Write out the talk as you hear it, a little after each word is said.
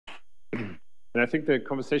And I think the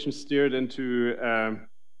conversation steered into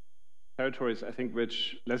territories, I think,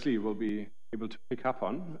 which Lesley will be able to pick up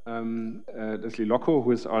on. Lesley Lokko,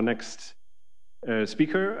 who is our next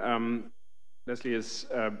speaker. Lesley is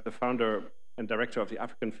the founder and director of the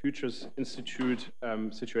African Futures Institute,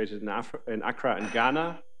 situated in Accra in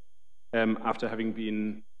Ghana, after having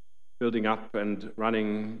been building up and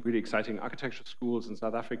running really exciting architecture schools in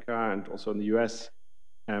South Africa and also in the US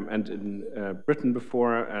and in Britain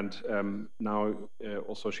before. And now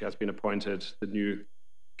also she has been appointed the new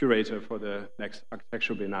curator for the next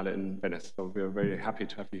Architectural Biennale in Venice. So we're very happy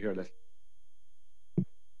to have you here, Lesley.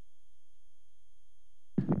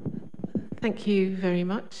 Thank you very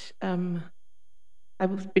much.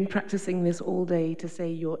 I've been practicing this all day to say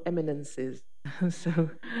your eminences. So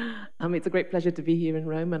it's a great pleasure to be here in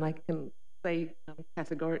Rome, and I can say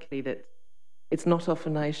categorically that it's not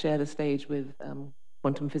often I share the stage with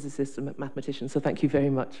quantum physicists and mathematicians, so thank you very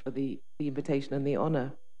much for the invitation and the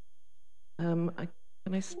honor. Can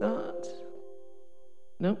I start?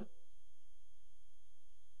 No?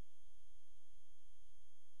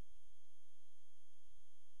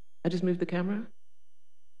 I just moved the camera.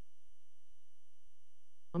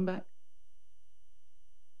 I'm back.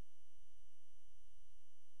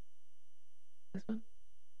 This one?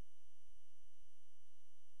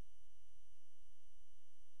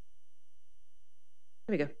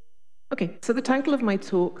 There we go. Okay, so the title of my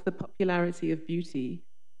talk, The Popularity of Beauty,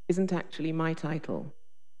 isn't actually my title.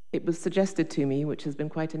 It was suggested to me, which has been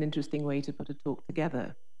quite an interesting way to put a talk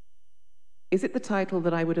together. Is it the title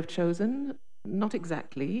that I would have chosen? Not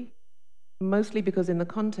exactly, mostly because in the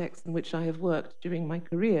context in which I have worked during my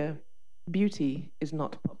career, beauty is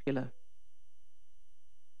not popular.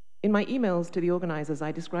 In my emails to the organizers,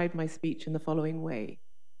 I described my speech in the following way.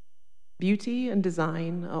 Beauty and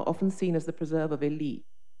design are often seen as the preserve of elite,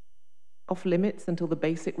 off limits until the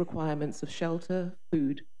basic requirements of shelter,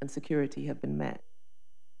 food, and security have been met.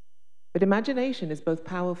 But imagination is both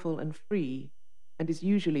powerful and free, and is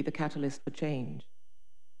usually the catalyst for change.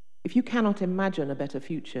 If you cannot imagine a better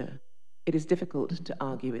future, it is difficult to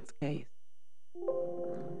argue its case.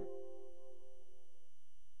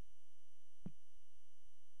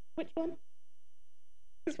 Which one?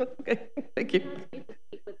 This one, okay, thank you.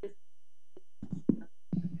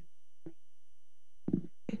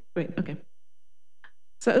 Great, okay.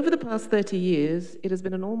 So over the past 30 years, it has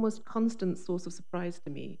been an almost constant source of surprise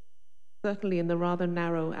to me, certainly in the rather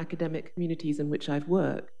narrow academic communities in which I've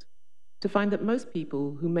worked, to find that most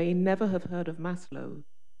people who may never have heard of Maslow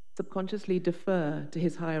subconsciously defer to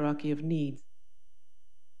his hierarchy of needs.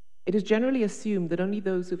 It is generally assumed that only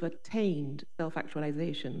those who've attained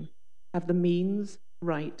self-actualization have the means,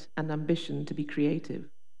 right, and ambition to be creative.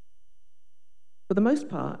 For the most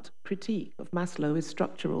part, critique of Maslow is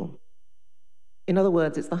structural. In other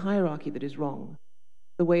words, it's the hierarchy that is wrong,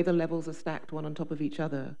 the way the levels are stacked one on top of each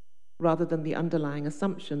other, rather than the underlying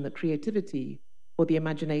assumption that creativity or the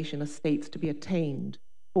imagination are states to be attained,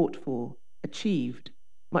 fought for, achieved,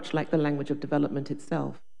 much like the language of development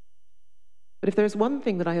itself. But if there is one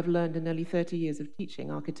thing that I have learned in nearly 30 years of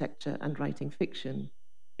teaching architecture and writing fiction,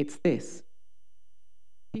 it's this.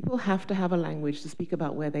 People have to have a language to speak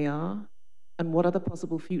about where they are and what other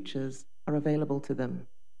possible futures are available to them.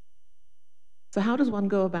 So how does one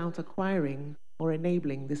go about acquiring or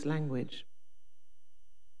enabling this language?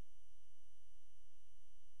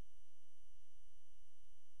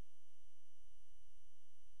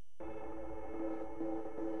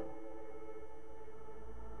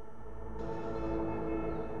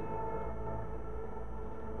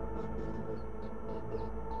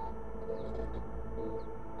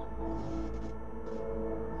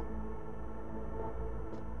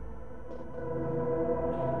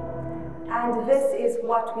 And this is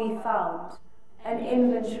what we found, an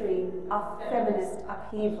inventory of feminist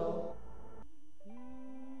upheaval.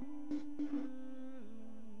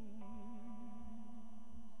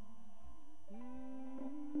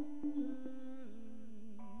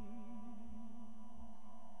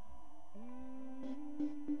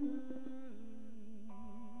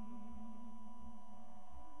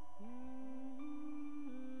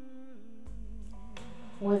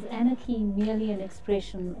 Was anarchy merely an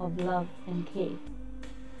expression of love and care?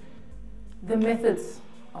 The methods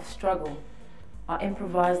of struggle are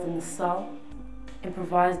improvised in the cell,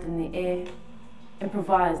 improvised in the air,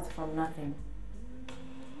 improvised from nothing.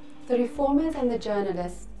 The reformers and the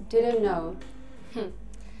journalists didn't know.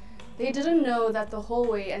 They didn't know that the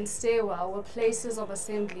hallway and stairwell were places of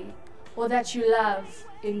assembly, or that you love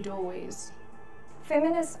in doorways.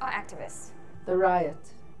 Feminists are activists. The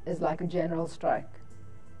riot is like a general strike,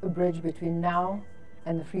 a bridge between now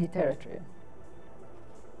and the free territory.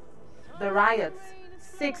 The riot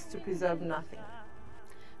seeks to preserve nothing.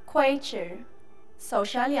 规制首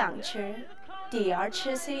先两制，第二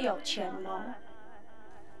次是有权了。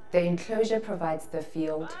 The enclosure provides the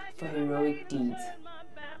field for heroic deeds.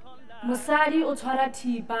 Mosadi o tshwara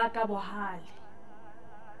thipa ka bohale.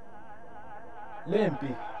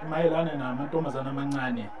 Lempi imayelana namantombazana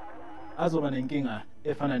amancane azoba nenkinga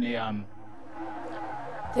efana neyami.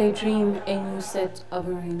 They dream a new set of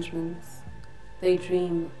arrangements. They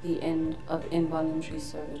dream the end of involuntary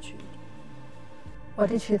servitude. What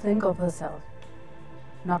did she think of herself?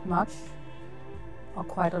 Not much, or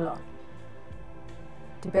quite a lot,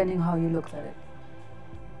 depending how you looked at it.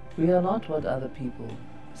 We are not what other people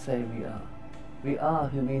say we are. We are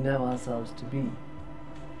who we know ourselves to be.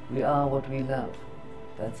 We are what we love.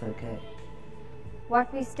 That's okay.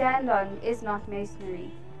 What we stand on is not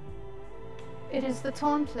masonry. It is the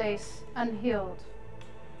torn place, unhealed.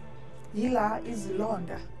 Yila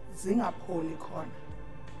izilonda zingapholi khona.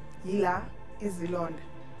 Yila izilonda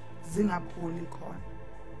zingapholi khona.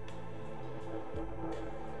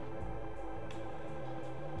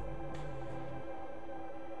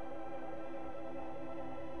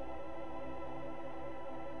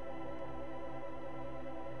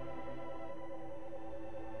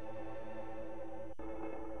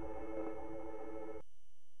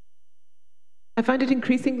 I find it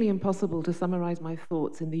increasingly impossible to summarize my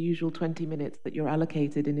thoughts in the usual 20 minutes that you're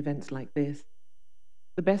allocated in events like this.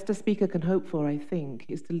 The best a speaker can hope for, I think,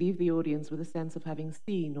 is to leave the audience with a sense of having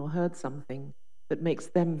seen or heard something that makes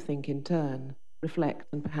them think in turn,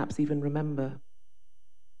 reflect, and perhaps even remember.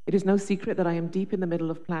 It is no secret that I am deep in the middle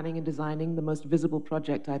of planning and designing the most visible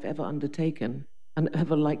project I've ever undertaken, and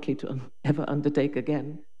ever likely to ever undertake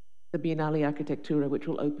again, the Biennale Architectura, which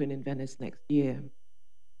will open in Venice next year.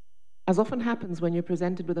 As often happens when you're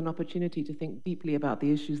presented with an opportunity to think deeply about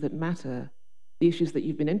the issues that matter, the issues that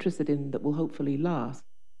you've been interested in that will hopefully last,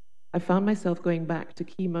 I found myself going back to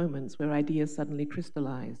key moments where ideas suddenly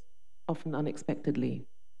crystallize, often unexpectedly.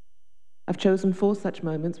 I've chosen 4 such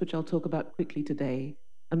moments, which I'll talk about quickly today,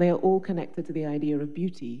 and they are all connected to the idea of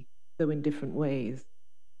beauty, though in different ways.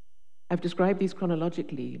 I've described these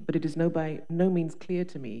chronologically, but it is by no means clear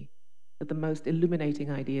to me that the most illuminating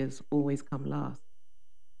ideas always come last.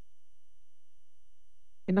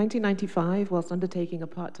 In 1995, whilst undertaking a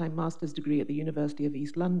part-time master's degree at the University of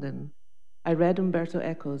East London, I read Umberto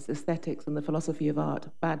Eco's Aesthetics and the Philosophy of Art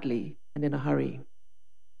badly and in a hurry.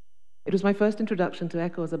 It was my first introduction to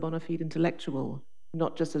Eco as a bona fide intellectual,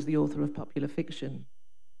 not just as the author of popular fiction.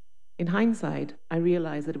 In hindsight, I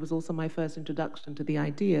realized that it was also my first introduction to the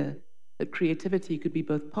idea that creativity could be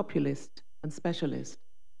both populist and specialist,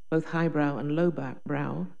 both highbrow and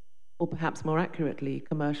lowbrow, or perhaps more accurately,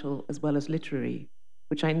 commercial as well as literary,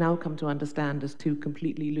 which I now come to understand as 2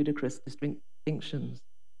 completely ludicrous distinctions.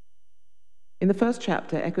 In the first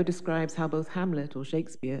chapter, Eco describes how both Hamlet, or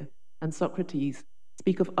Shakespeare, and Socrates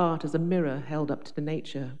speak of art as a mirror held up to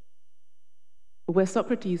nature. But where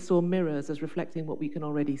Socrates saw mirrors as reflecting what we can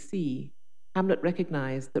already see, Hamlet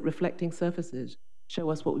recognized that reflecting surfaces show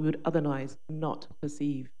us what we would otherwise not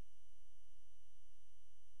perceive.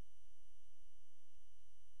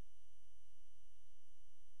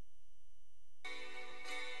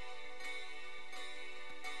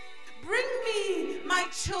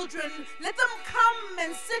 Children, let them come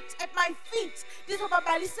and sit at my feet.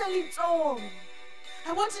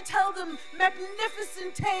 I want to tell them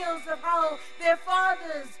magnificent tales of how their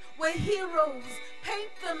fathers were heroes.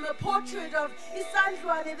 Paint them a portrait of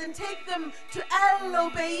Isandlwane and then take them to Al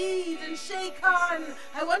Obeid and Sheikh Khan.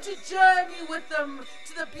 I want to journey with them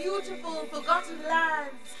to the beautiful forgotten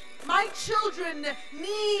lands. My children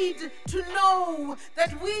need to know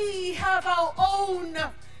that we have our own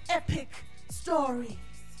epic stories.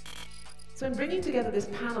 So in bringing together this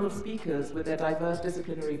panel of speakers with their diverse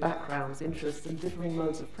disciplinary backgrounds, interests, and differing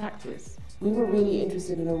modes of practice, we were really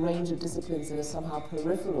interested in a range of disciplines that are somehow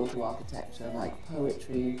peripheral to architecture, like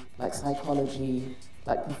poetry, like psychology,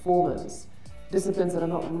 like performance, disciplines that are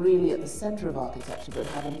not really at the center of architecture but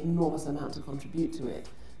have an enormous amount to contribute to it.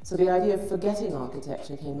 So the idea of forgetting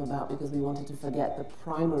architecture came about because we wanted to forget the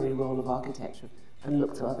primary role of architecture and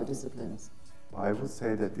look to other disciplines. I would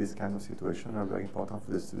say that this kind of situation are very important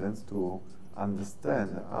for the students to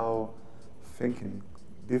understand how thinking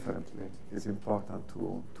differently is important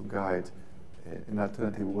to guide an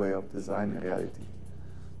alternative way of designing reality.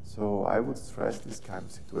 So I would stress this kind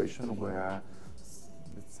of situation where,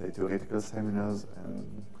 let's say, theoretical seminars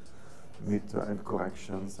and midterm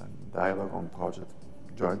corrections and dialogue on projects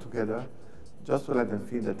join together, just to let them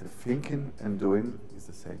feel that the thinking and doing is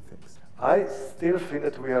the same things. I still think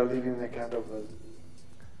that we are living in a kind of a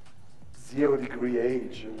 0-degree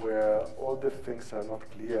age where all the things are not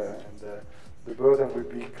clear, and the burden will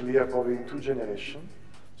be clear probably in 2 generations.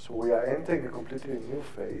 So we are entering a completely new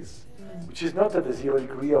phase, which is not at the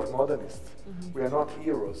 0-degree of modernists. We are not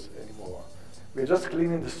heroes anymore. We are just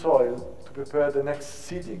cleaning the soil to prepare the next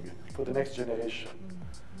seeding for the next generation.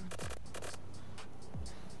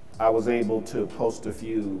 I was able to post a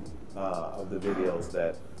few of the videos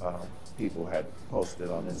that people had posted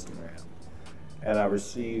on Instagram. And I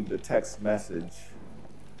received a text message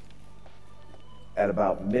at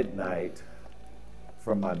about midnight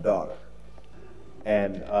from my daughter.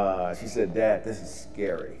 And she said, "Dad, this is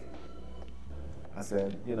scary." I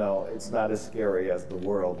said, "You know, it's not as scary as the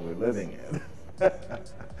world we're living in."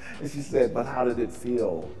 And she said, "But how did it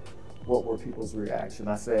feel? What were people's reaction?"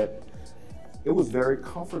 I said, "It was very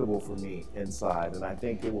comfortable for me inside, and I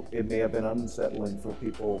think it may have been unsettling for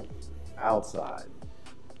people outside,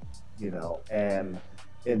 you know." And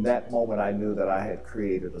in that moment, I knew that I had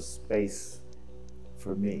created a space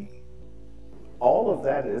for me. All of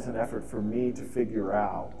that is an effort for me to figure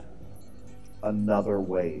out another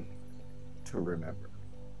way to remember.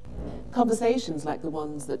 Conversations like the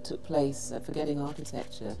ones that took place at Forgetting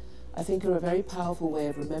Architecture, I think, are a very powerful way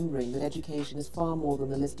of remembering that education is far more than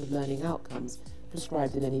the list of learning outcomes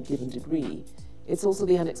prescribed in any given degree. It's also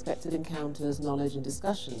the unexpected encounters, knowledge, and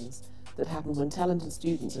discussions that happen when talented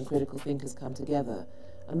students and critical thinkers come together.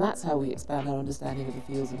 And that's how we expand our understanding of the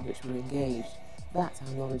fields in which we're engaged. That's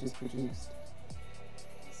how knowledge is produced.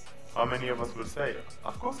 How many of us will say,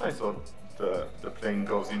 "Of course I saw the plane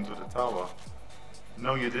goes into the tower"?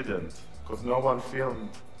 No, you didn't, because no one filmed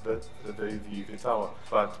the tower.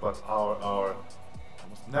 But our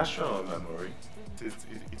almost national memory,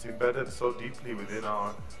 it's embedded so deeply within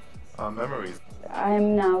our memories. I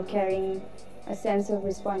am now carrying a sense of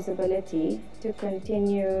responsibility to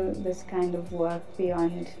continue this kind of work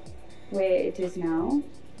beyond where it is now.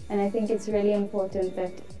 And I think it's really important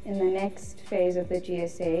that in the next phase of the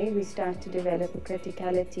GSA, we start to develop a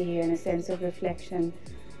criticality and a sense of reflection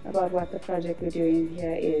about what the project we're doing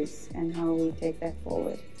here is and how we take that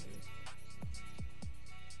forward.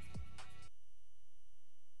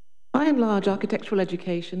 By and large, architectural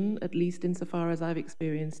education, at least insofar as I've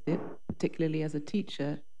experienced it, particularly as a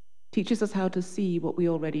teacher, teaches us how to see what we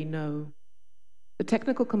already know. The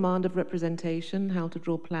technical command of representation, how to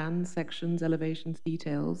draw plans, sections, elevations,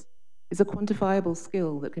 details, is a quantifiable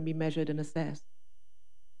skill that can be measured and assessed.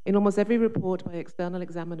 In almost every report by external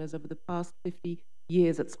examiners over the past 50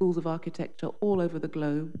 years at schools of architecture all over the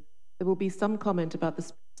globe, there will be some comment about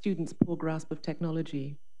the students' poor grasp of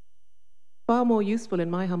technology. Far more useful,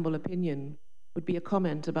 in my humble opinion, would be a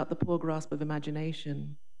comment about the poor grasp of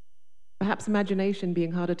imagination. Perhaps imagination,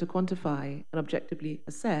 being harder to quantify and objectively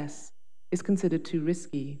assess, is considered too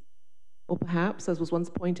risky. Or perhaps, as was once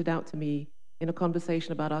pointed out to me in a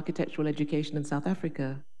conversation about architectural education in South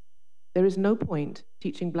Africa, there is no point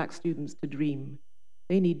teaching Black students to dream.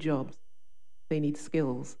 They need jobs. They need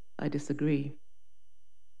skills. I disagree.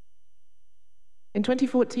 In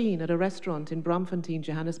 2014, at a restaurant in Braamfontein,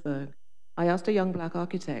 Johannesburg, I asked a young Black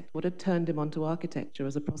architect what had turned him onto architecture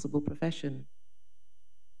as a possible profession.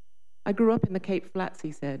 "I grew up in the Cape Flats,"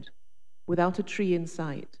 he said, "without a tree in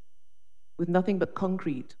sight, with nothing but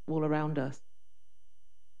concrete all around us.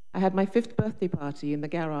 I had my 5th birthday party in the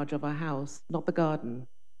garage of our house, not the garden.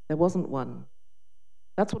 There wasn't one.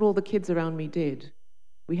 That's what all the kids around me did.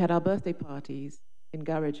 We had our birthday parties in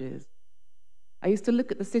garages. I used to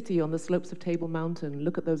look at the city on the slopes of Table Mountain,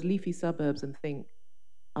 look at those leafy suburbs and think,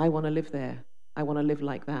 I want to live there. I want to live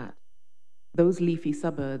like that. Those leafy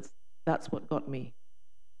suburbs, that's what got me.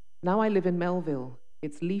 Now I live in Melville.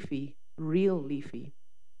 It's leafy, real leafy.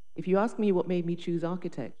 If you ask me what made me choose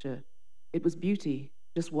architecture, it was beauty,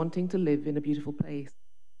 just wanting to live in a beautiful place.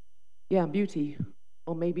 Yeah, beauty,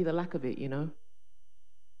 or maybe the lack of it, you know?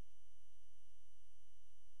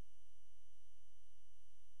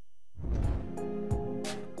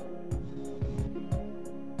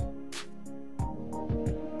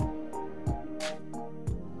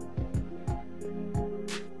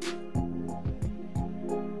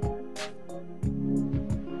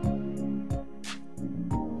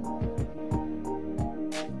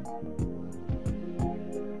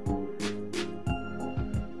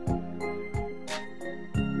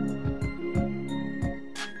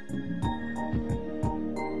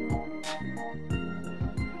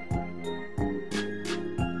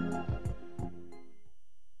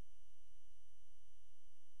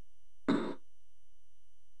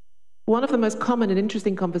 One of the most common and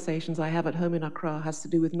interesting conversations I have at home in Accra has to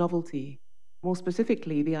do with novelty, more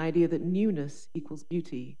specifically, the idea that newness equals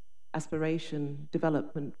beauty, aspiration,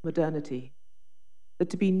 development, modernity. that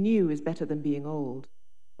to be new is better than being old,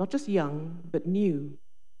 not just young, but new.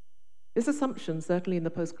 This assumption, certainly in the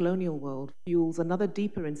post-colonial world, fuels another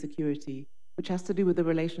deeper insecurity, which has to do with the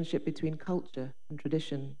relationship between culture and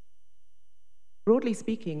tradition. Broadly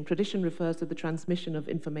speaking, tradition refers to the transmission of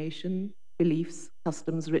information, beliefs,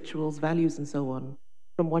 customs, rituals, values, and so on,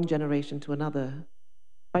 from one generation to another.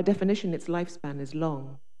 By definition, its lifespan is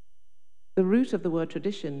long. The root of the word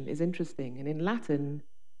tradition is interesting, and in Latin,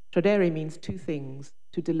 tradere means two things: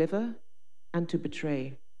 to deliver and to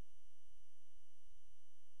betray.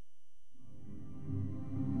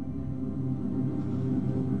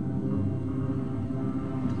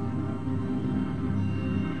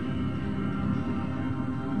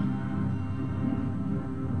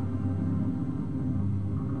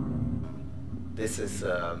 This is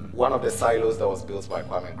one of the silos that was built by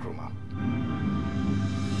Kwame Nkrumah.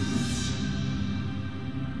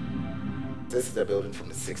 This is a building from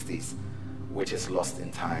the 60s, which is lost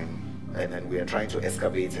in time, and then we are trying to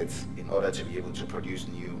excavate it in order to be able to produce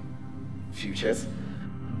new futures.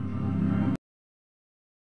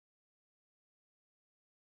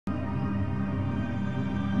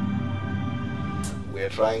 We are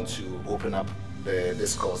trying to open up the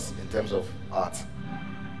discourse in terms of art.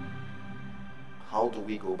 How do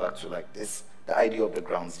we go back to like this, the idea of the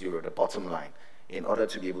ground zero, the bottom line, in order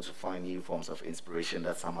to be able to find new forms of inspiration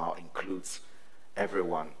that somehow includes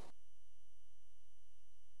everyone?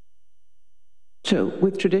 So,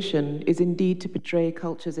 with tradition is indeed to betray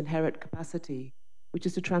culture's inherent capacity, which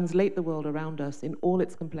is to translate the world around us in all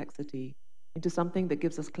its complexity into something that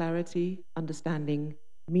gives us clarity, understanding,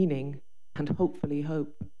 meaning, and hopefully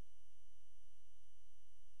hope.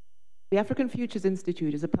 The African Futures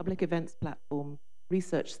Institute is a public events platform,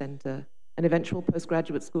 research center, and eventual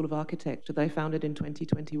postgraduate school of architecture that I founded in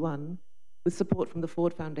 2021 with support from the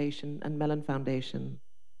Ford Foundation and Mellon Foundation.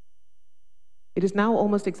 It is now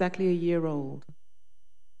almost exactly a year old.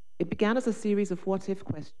 It began as a series of what-if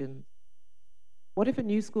questions. What if a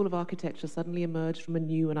new school of architecture suddenly emerged from a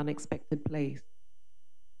new and unexpected place?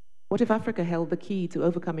 What if Africa held the key to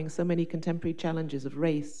overcoming so many contemporary challenges of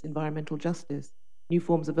race, environmental justice, new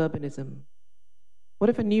forms of urbanism? What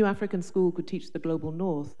if a new African school could teach the global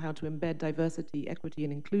north how to embed diversity, equity,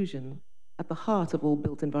 and inclusion at the heart of all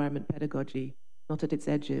built environment pedagogy, not at its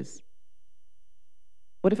edges?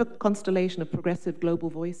 What if a constellation of progressive global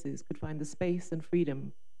voices could find the space and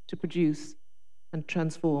freedom to produce and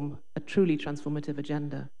transform a truly transformative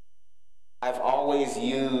agenda? I've always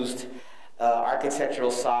used architectural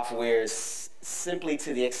softwares simply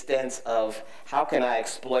to the extent of how can I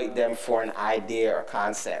exploit them for an idea or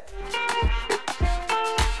concept.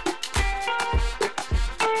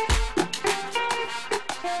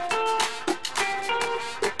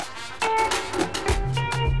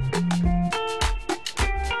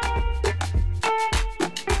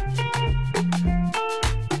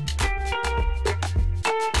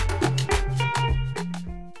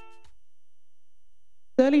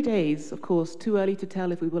 Early days, of course, too early to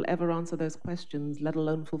tell if we will ever answer those questions, let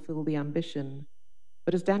alone fulfill the ambition.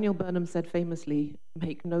 But as Daniel Burnham said famously,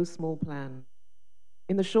 make no small plan.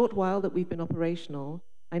 In the short while that we've been operational,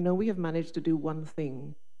 I know we have managed to do one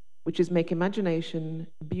thing, which is make imagination,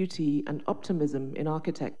 beauty, and optimism in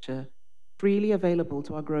architecture freely available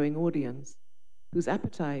to our growing audience, whose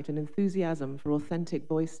appetite and enthusiasm for authentic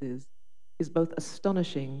voices is both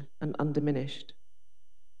astonishing and undiminished.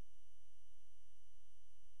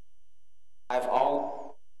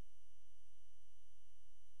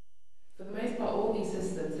 For the most part, all these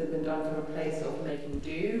systems have been done from a place of making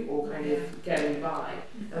do or kind of getting by.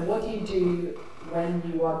 And what do you do when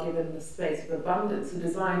you are given the space of abundance to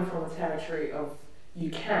design from a territory of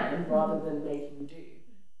you can rather than making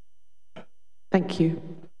do? Thank you.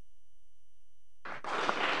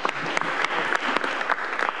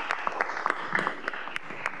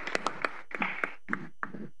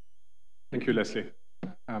 Thank you, Lesley.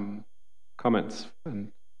 Comments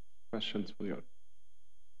and questions for the audience?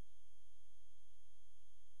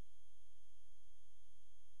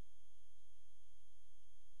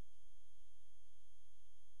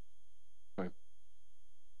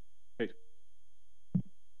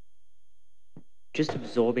 Just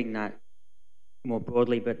absorbing that more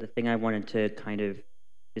broadly, but the thing I wanted to kind of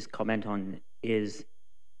just comment on is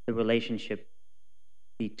the relationship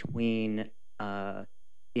between the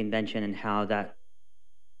invention and how that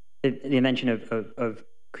the invention of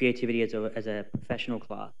creativity as a professional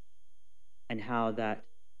class, and how that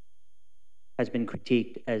has been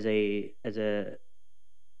critiqued as a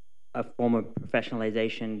form of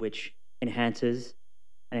professionalization which enhances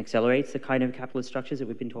and accelerates the kind of capitalist structures that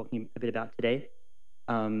we've been talking a bit about today.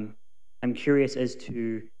 I'm curious as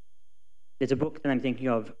to there's a book that I'm thinking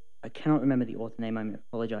of. I cannot remember the author name. I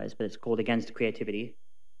apologize, but it's called Against Creativity.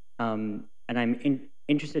 And I'm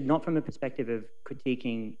interested not from a perspective of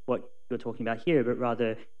critiquing what you're talking about here, but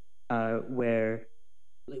rather where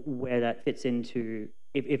that fits into,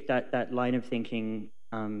 if that line of thinking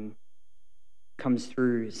comes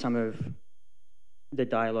through some of the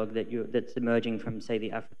dialogue that's emerging from, say,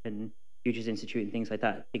 the African Futures Institute and things like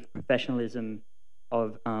that, the professionalism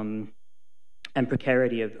of and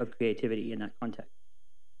precarity of creativity in that context.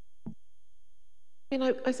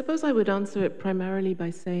 I suppose I would answer it primarily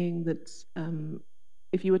by saying that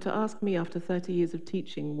if you were to ask me after 30 years of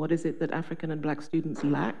teaching, what is it that African and Black students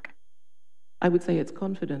lack? I would say it's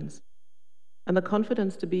confidence. And the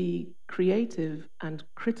confidence to be creative and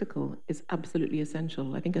critical is absolutely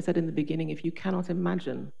essential. I think I said in the beginning, if you cannot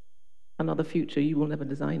imagine another future, you will never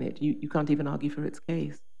design it. You can't even argue for its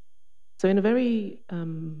case. So in a very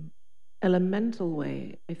elemental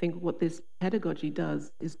way, I think what this pedagogy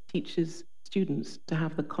does is teaches students to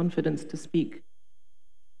have the confidence to speak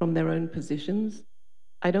from their own positions.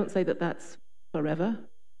 I don't say that that's forever.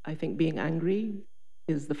 I think being angry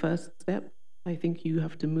is the first step. I think you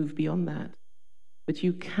have to move beyond that. But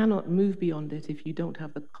you cannot move beyond it if you don't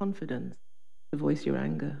have the confidence to voice your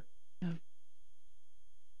anger. Yeah.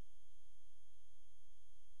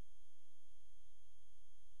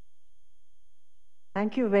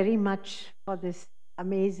 Thank you very much for this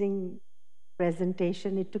amazing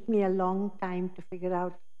presentation. It took me a long time to figure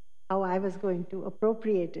out how I was going to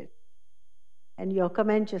appropriate it. And your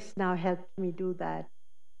comment just now helped me do that.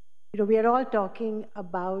 We are all talking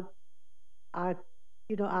about our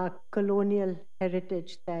colonial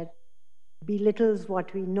heritage that belittles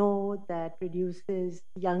what we know, that reduces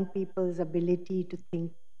young people's ability to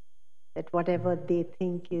think that whatever they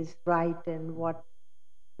think is right and what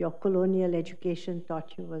your colonial education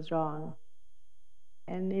taught you was wrong.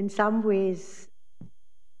 And in some ways,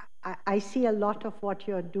 I see a lot of what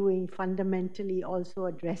you're doing fundamentally also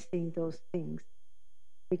addressing those things.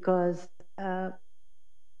 Because, all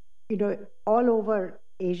over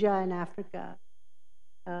Asia and Africa,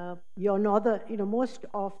 most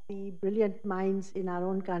of the brilliant minds in our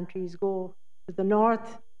own countries go to the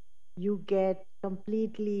north. You get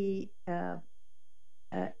completely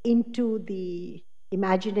into the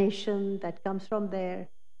imagination that comes from there.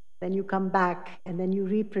 Then you come back and then you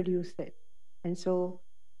reproduce it. And so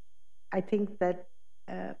I think that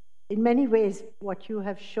in many ways, what you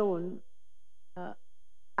have shown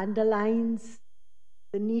underlines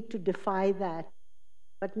the need to defy that,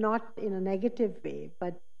 but not in a negative way,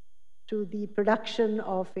 but through the production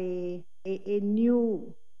of a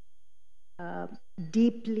new,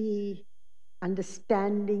 deeply,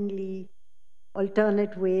 understandingly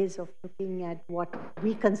alternate ways of looking at what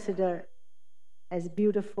we consider as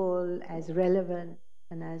beautiful, as relevant,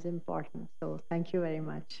 and as important. So thank you very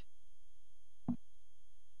much.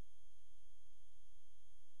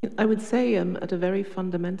 I would say at a very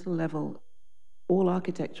fundamental level, all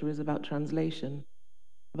architecture is about translation,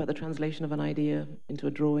 about the translation of an idea into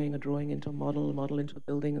a drawing into a model into a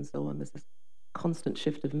building, and so on. There's this constant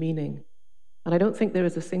shift of meaning. And I don't think there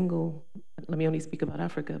is a single, let me only speak about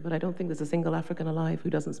Africa, but I don't think there's a single African alive who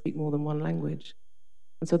doesn't speak more than one language.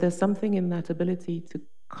 And so there's something in that ability to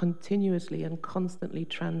continuously and constantly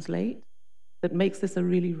translate that makes this a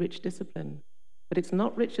really rich discipline. But it's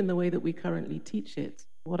not rich in the way that we currently teach it.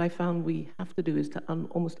 What I found we have to do is to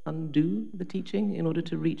almost undo the teaching in order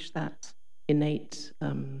to reach that innate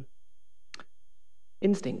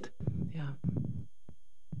instinct. Yeah.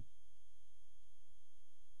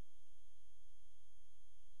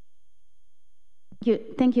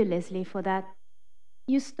 Thank you, Lesley, for that.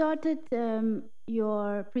 You started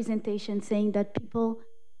your presentation saying that people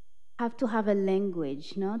have to have a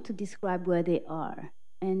language, to describe where they are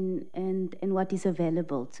and what is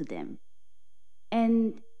available to them.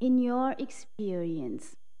 And in your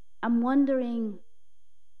experience, I'm wondering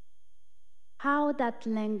how that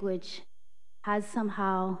language has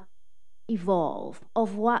somehow evolved.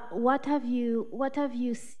 Of what have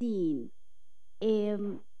you seen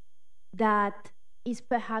that is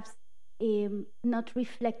perhaps not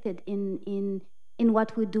reflected in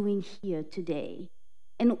what we're doing here today?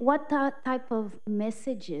 And what type of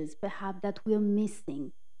messages perhaps that we're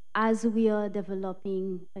missing as we are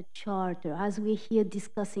developing a charter, as we're here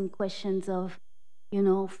discussing questions of,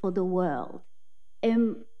 for the world?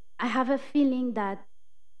 I have a feeling that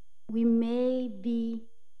we may be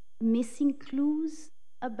missing clues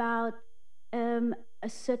about a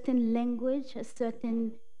certain language, a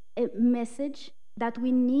certain message that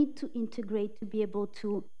we need to integrate to be able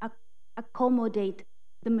to accommodate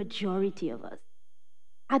the majority of us.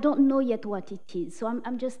 I don't know yet what it is. So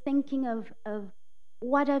I'm just thinking of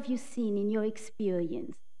what have you seen in your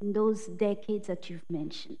experience in those decades that you've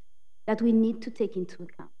mentioned that we need to take into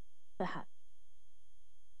account, perhaps?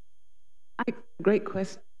 Great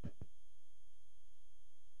question.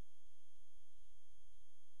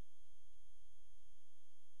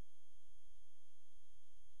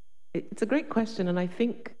 It's a great question, and I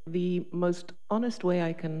think the most honest way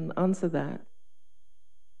I can answer that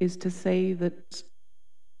is to say that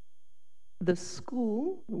the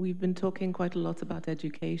school, we've been talking quite a lot about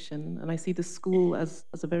education, and I see the school as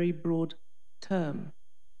a very broad term.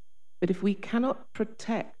 But if we cannot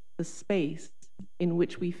protect the space in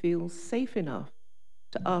which we feel safe enough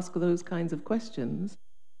to ask those kinds of questions,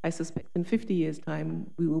 I suspect in 50 years' time,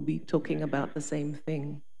 we will be talking about the same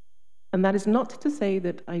thing. And that is not to say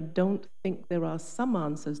that I don't think there are some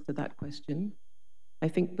answers to that question. I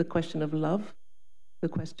think the question of love, the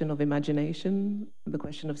question of imagination, the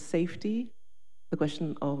question of safety, the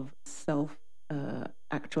question of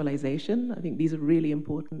self-actualization, I think these are really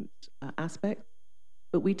important aspects.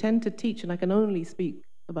 But we tend to teach, and I can only speak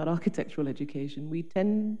about architectural education, we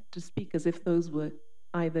tend to speak as if those were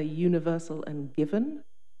either universal and given,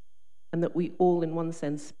 and that we all, in one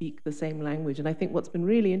sense, speak the same language. And I think what's been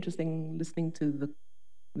really interesting listening to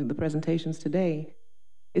the presentations today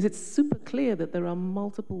is it's super clear that there are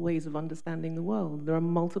multiple ways of understanding the world. There are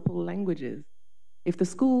multiple languages. If the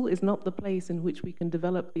school is not the place in which we can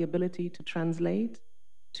develop the ability to translate,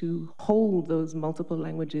 to hold those multiple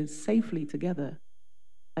languages safely together,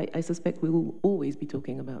 I suspect we will always be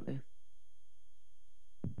talking about this.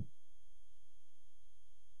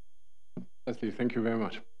 Lesley, thank you very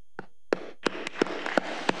much.